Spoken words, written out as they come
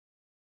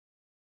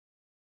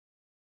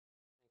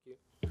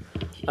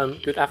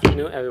Good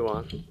afternoon,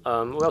 everyone.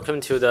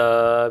 Welcome to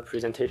the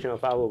presentation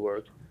of our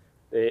work,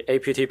 the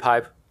APT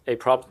pipe, a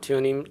prompt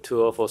tuning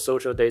tool for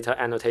social data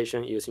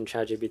annotation using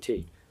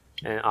ChatGPT.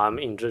 And I'm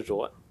in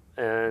Zhizhuo.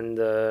 And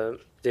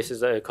this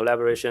is a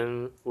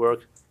collaboration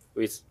work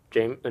with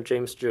James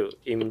Zhu,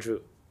 Imin Zhu.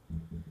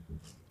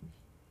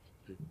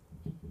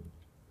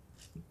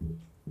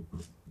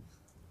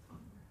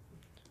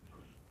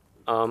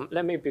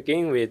 Let me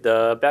begin with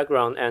the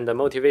background and the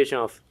motivation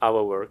of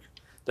our work.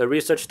 The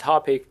research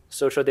topic,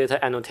 social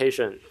data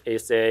annotation,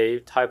 is a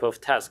type of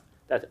task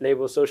that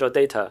labels social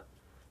data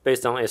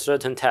based on a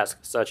certain task,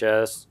 such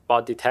as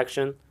bot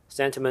detection,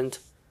 sentiment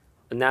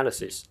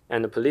analysis,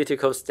 and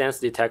political stance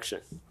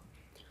detection.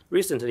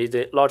 Recently,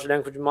 the large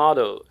language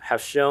model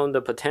have shown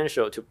the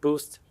potential to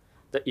boost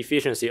the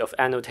efficiency of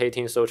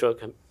annotating social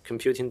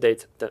computing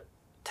data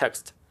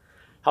text.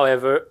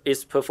 However,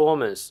 its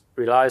performance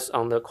relies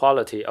on the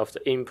quality of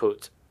the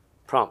input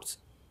prompts.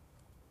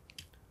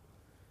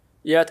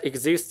 Yet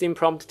existing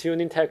prompt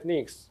tuning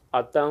techniques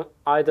are done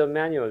either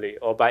manually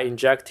or by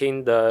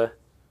injecting the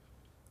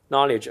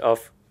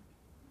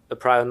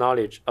prior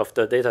knowledge of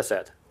the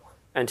dataset.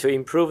 And to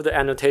improve the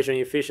annotation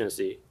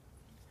efficiency,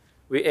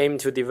 we aim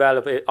to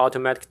develop an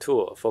automatic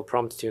tool for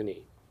prompt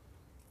tuning.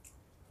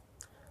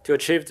 To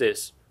achieve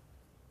this,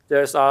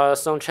 there are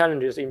some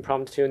challenges in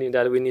prompt tuning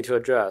that we need to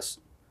address.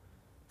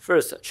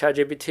 First,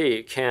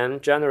 ChatGPT can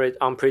generate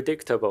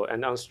unpredictable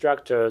and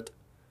unstructured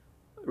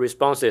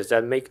responses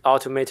that make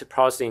automated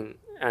parsing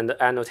and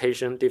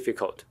annotation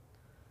difficult.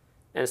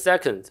 And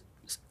second,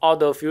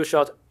 although few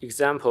short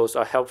examples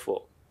are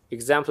helpful,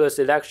 exemplar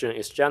selection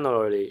is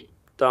generally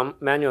done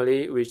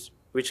manually,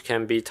 which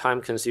can be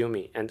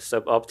time-consuming and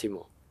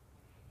suboptimal.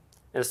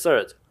 And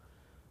third,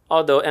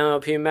 although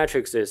NLP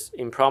matrices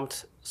in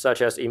prompts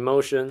such as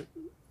emotion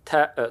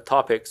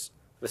topics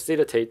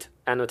facilitate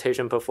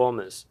annotation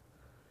performance,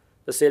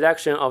 the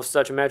selection of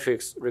such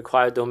metrics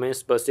requires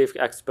domain-specific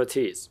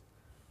expertise,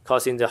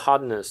 causing the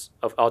hardness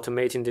of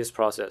automating this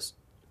process.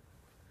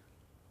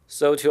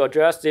 So to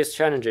address these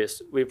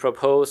challenges, we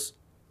propose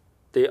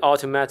the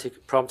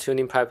automatic prompt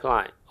tuning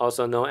pipeline,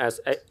 also known as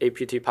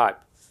APT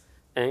pipe,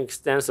 an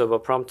extensible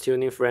prompt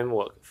tuning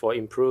framework for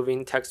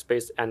improving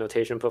text-based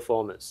annotation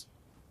performance.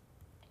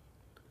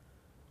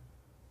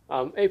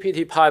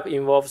 APT pipe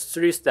involves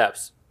 3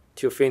 steps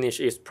to finish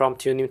its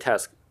prompt tuning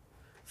task.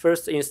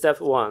 First, in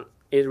step 1,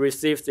 it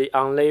receives the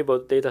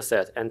unlabeled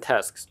dataset and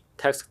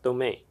text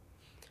domain,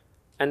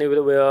 and it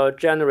will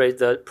generate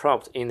the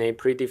prompt in a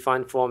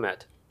predefined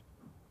format.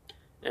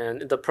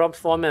 And the prompt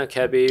format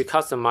can be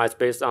customized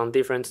based on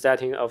different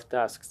settings of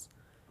tasks.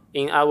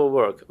 In our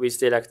work, we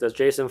select the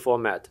JSON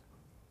format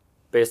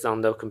based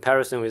on the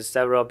comparison with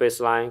several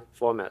baseline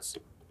formats.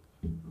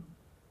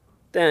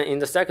 Then, in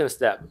the second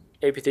step,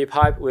 APT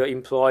pipe will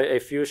employ a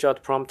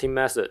few-shot prompting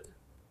method.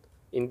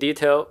 In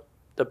detail,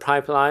 the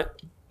pipeline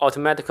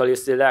automatically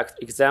selects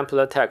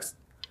exemplar text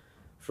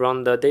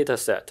from the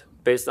dataset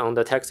based on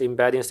the text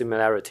embedding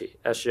similarity,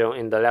 as shown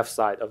in the left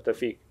side of the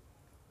fig.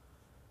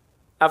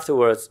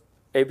 Afterwards,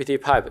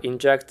 APT pipe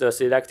injects the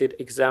selected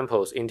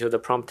examples into the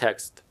prompt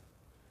text.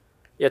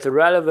 Yet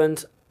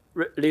relevant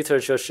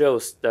literature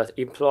shows that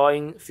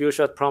employing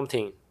few-shot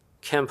prompting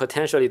can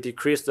potentially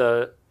decrease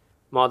the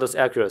model's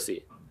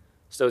accuracy.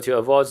 So to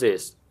avoid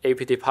this,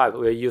 APT pipe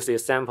will use a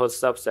sample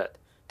subset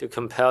to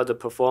compare the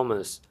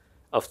performance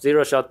of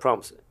zero-shot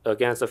prompts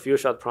against a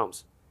few-shot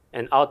prompts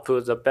and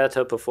output the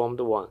better performed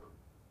one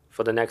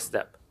for the next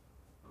step.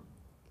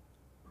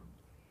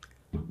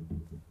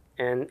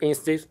 And in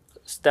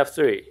step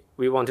 3,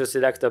 we want to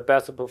select the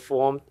best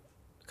performed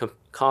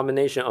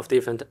combination of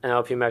different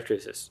NLP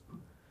matrices.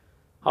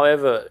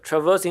 However,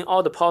 traversing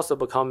all the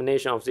possible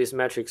combinations of these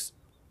metrics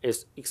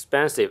is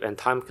expensive and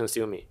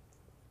time-consuming.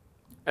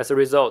 As a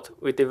result,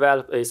 we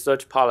developed a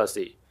search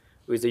policy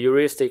with a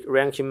heuristic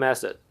ranking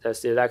method that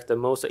selects the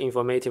most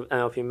informative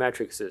NLP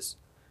matrices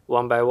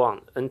one by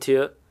one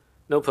until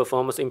no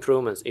performance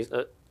improvements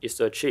is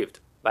achieved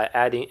by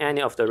adding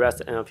any of the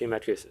rest NLP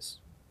matrices.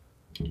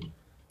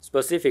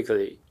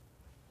 Specifically,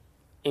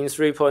 in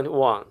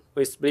 3.1,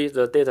 we split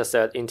the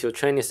dataset into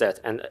training set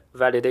and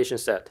validation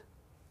set,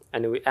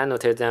 and we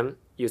annotate them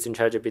using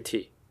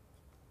ChatGPT.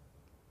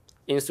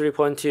 In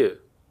 3.2,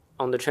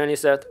 on the training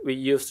set, we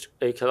used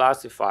a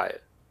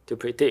classifier to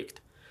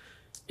predict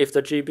if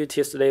the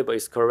GPT's label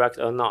is correct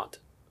or not,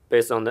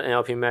 based on the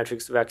NLP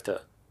matrix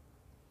vector.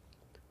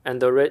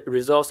 And the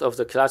results of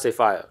the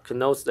classifier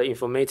connotes the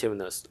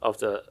informativeness of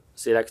the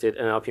selected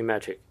NLP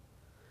metric.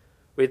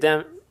 We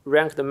then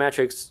rank the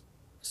matrix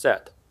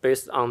set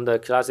based on the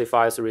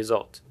classifier's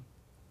result.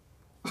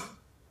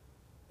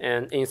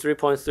 And in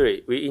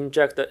 3.3, we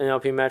inject the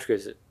NLP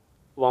matrices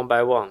one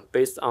by one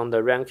based on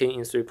the ranking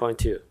in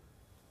 3.2.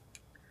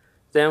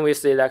 Then we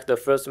select the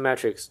first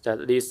matrix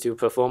that leads to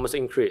performance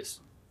increase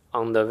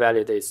on the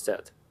validated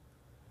set.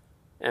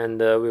 And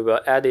we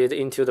will add it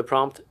into the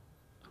prompt,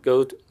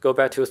 go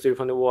back to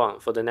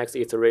 3.1 for the next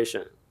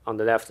iteration on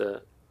the left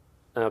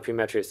NLP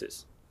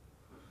matrices.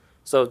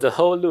 So the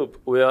whole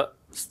loop will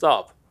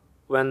stop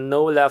when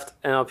no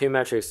left NLP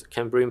metrics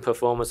can bring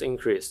performance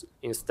increase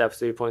in step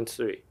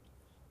 3.3.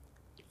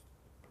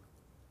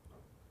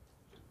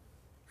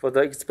 For the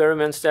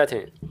experiment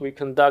setting, we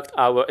conduct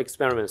our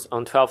experiments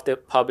on 12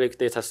 public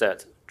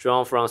datasets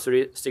drawn from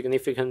 3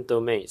 significant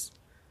domains,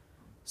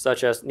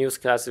 such as news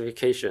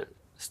classification,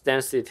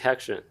 stance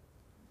detection,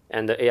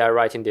 and AI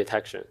writing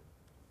detection.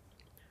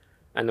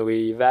 And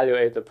we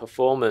evaluate the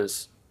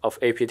performance of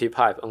APT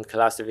pipe on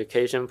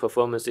classification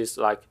performances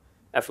like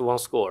F1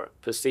 score,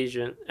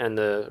 precision, and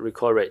the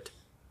recall rate.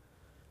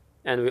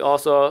 And we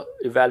also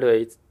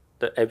evaluate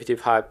the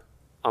APT pipe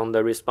on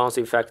the response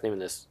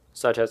effectiveness,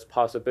 such as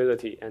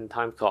possibility and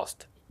time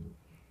cost.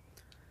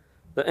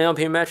 The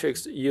NLP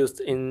metrics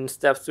used in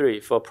step 3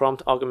 for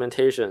prompt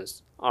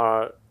augmentations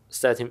are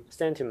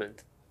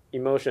sentiment,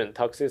 emotion,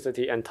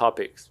 toxicity, and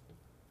topics.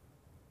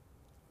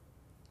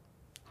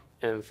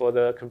 And for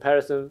the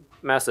comparison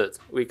method,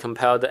 we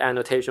compare the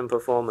annotation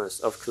performance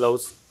of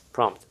closed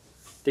prompt,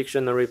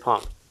 dictionary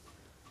prompt,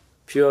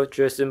 pure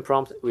JSON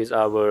prompt with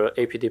our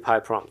APT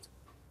pipe prompt.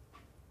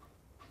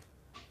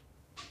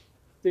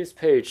 This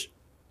page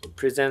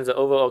presents the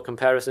overall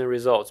comparison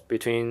results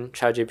between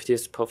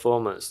ChatGPT's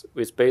performance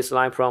with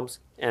baseline prompts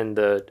and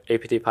the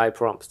APT pipe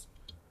prompts.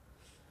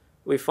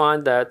 We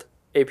find that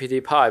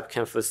APT pipe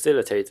can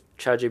facilitate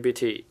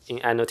ChatGPT in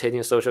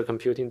annotating social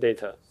computing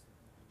data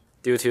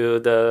due to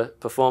the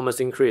performance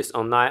increase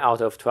on 9 out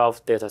of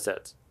 12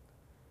 datasets.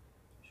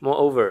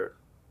 Moreover,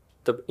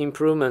 the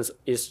improvements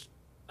in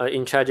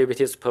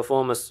ChatGPT's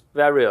performance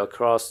vary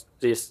across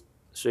these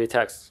 3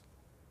 texts.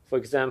 For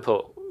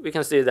example, we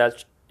can see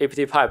that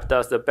APT pipe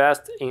does the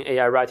best in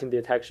AI writing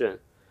detection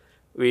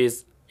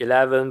with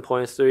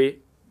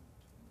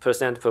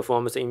 11.3%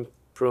 performance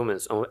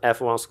improvements on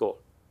F1 score.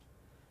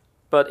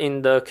 But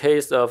in the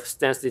case of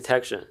stance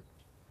detection,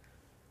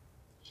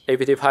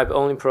 APT pipe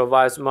only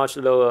provides much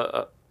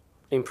lower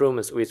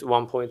improvements with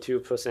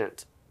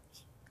 1.2%.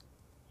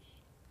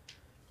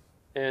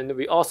 And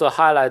we also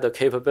highlight the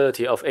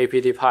capability of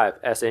APT pipe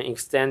as an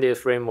extended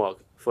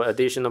framework for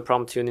additional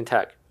prompt tuning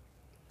tech.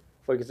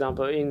 For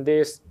example, in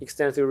these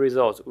extensive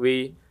results,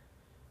 we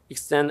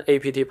extend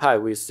APT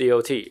pipe with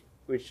COT,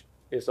 which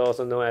is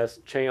also known as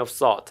chain of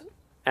thought,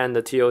 and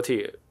the TOT,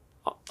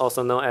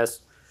 also known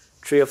as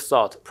tree of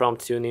thought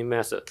prompt tuning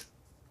method.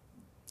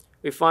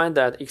 We find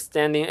that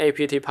extending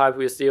APT pipe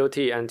with COT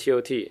and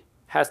TOT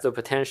has the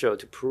potential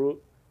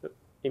to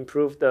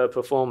improve the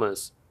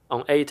performance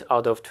on 8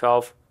 out of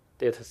 12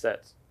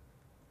 datasets.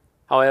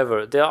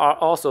 However, there are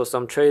also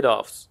some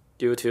trade-offs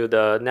due to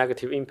the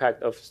negative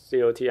impact of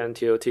COT and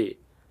TOT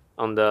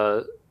on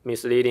the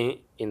misleading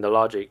in the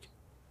logic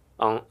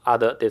on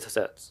other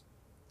datasets.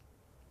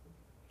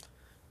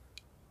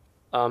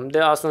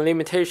 There are some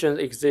limitations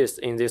exist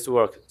in this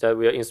work that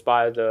will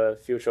inspire the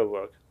future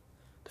work.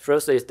 The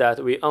first is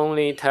that we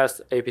only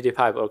test APT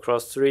pipe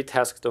across 3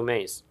 task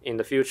domains. In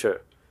the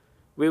future,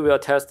 we will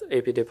test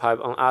APT pipe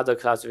on other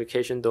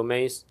classification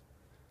domains,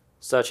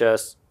 such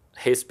as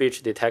hate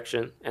speech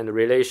detection and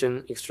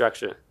relation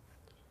extraction.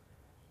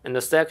 And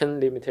the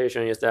second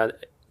limitation is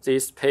that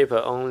this paper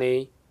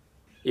only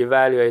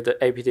evaluates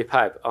the APT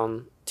pipe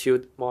on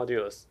 2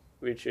 modules,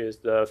 which is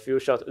the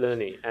few-shot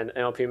learning and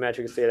NLP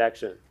metric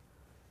selection,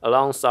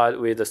 alongside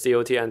with the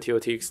COT and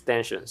TOT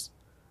extensions.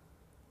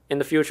 In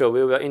the future,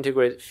 we will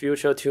integrate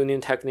future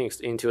tuning techniques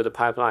into the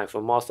pipeline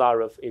for more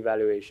thorough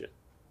evaluation.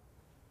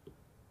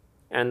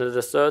 And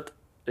the third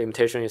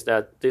limitation is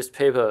that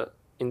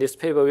in this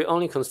paper, we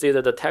only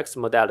consider the text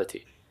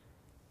modality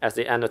as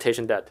the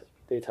annotation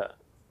data.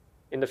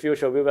 In the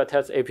future, we will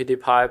test APT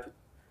pipe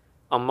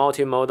on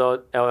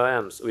multimodal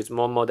LLMs with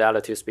more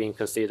modalities being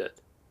considered.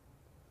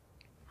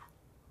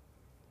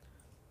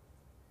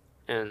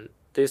 And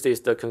this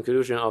is the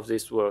conclusion of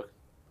this work.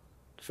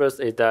 First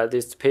is that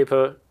this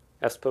paper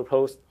has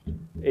proposed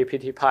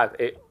APT pipe,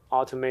 an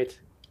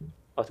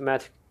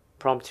automatic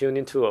prompt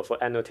tuning tool for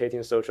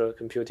annotating social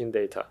computing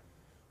data.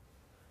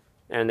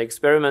 And the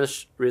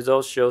experiment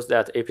results shows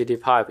that APT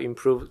pipe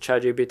improved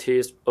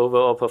ChatGPT's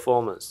overall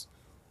performance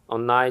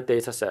on 9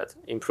 datasets,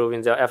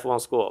 improving their F1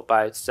 score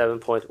by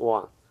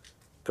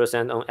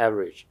 7.1% on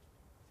average.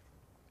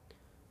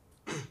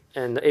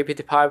 And the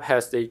APT pipe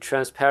has the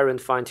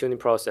transparent fine-tuning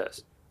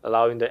process,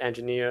 allowing the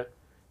engineer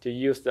to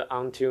use the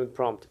untuned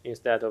prompt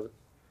instead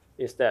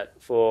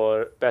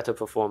for better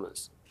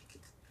performance.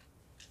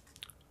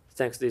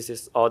 Thanks. This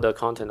is all the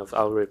content of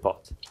our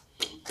report.